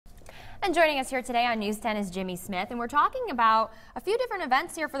And joining us here today on News 10 is Jimmy Smith, and we're talking about a few different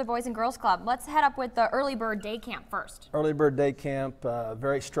events here for the Boys and Girls Club. Let's head up with the Early Bird Day Camp first. Early Bird Day Camp,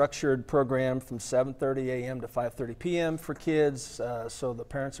 very structured program from 7:30 a.m. to 5:30 p.m. for kids, so the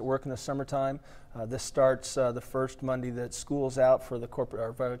parents that work in the summertime. This starts the first Monday that school's out for the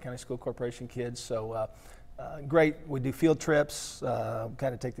our Viola County School Corporation kids. So great. We do field trips,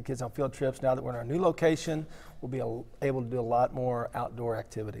 kind of take the kids on field trips. Now that we're in our new location, we'll be able to do a lot more outdoor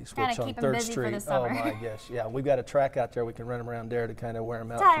activities. Kind of keep them busy for the summer. Oh my gosh, yeah. We've got a track out there. We can run them around there to kind of wear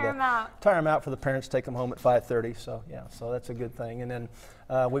them out. Tire them out for the parents, take them home at 5:30. So yeah, so that's a good thing. And then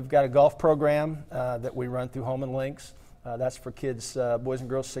we've got a golf program that we run through Home and Links. That's for kids, boys and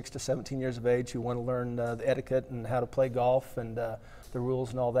girls 6 to 17 years of age who want to learn the etiquette and how to play golf and the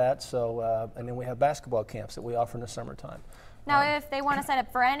rules and all that. So, and then we have basketball camps that we offer in the summertime. Now, if they want to sign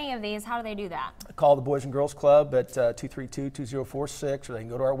up for any of these, how do they do that? Call the Boys and Girls Club at 232-2046, or they can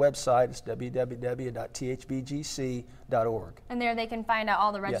go to our website. It's www.thbgc.org. And there they can find out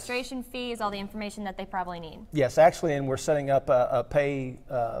all the registration fees, all the information that they probably need. Yes, actually, and we're setting up a pay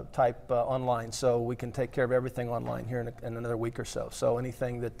type online, so we can take care of everything online here in another week or so. So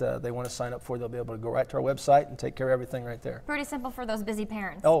anything that they want to sign up for, they'll be able to go right to our website and take care of everything right there. Pretty simple for those busy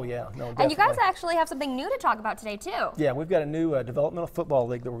parents. Oh, yeah. No, definitely. And you guys actually have something new to talk about today, too. Yeah, we've got a new developmental football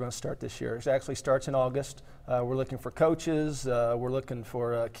league that we're going to start this year. It actually starts in August. We're looking for coaches. We're looking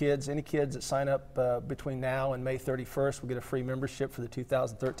for kids. Any kids that sign up between now and May 31st will get a free membership for the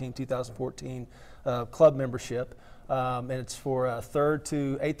 2013-2014 club membership. And it's for 3rd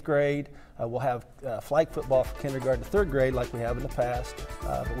to 8th grade. We'll have flag football for kindergarten to 3rd grade like we have in the past.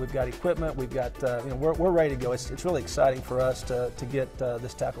 But we've got equipment. We've got, we're ready to go. It's really exciting for us to get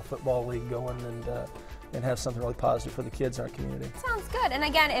this tackle football league going and have something really positive for the kids in our community. Sounds good. And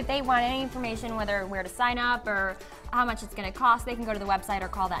again, if they want any information, whether where to sign up or how much it's going to cost, they can go to the website or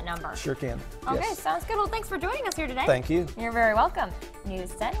call that number. Sure can. Okay, yes. Sounds good. Well, thanks for joining us here today. Thank you. You're very welcome.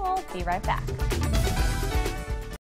 News 10 will be right back.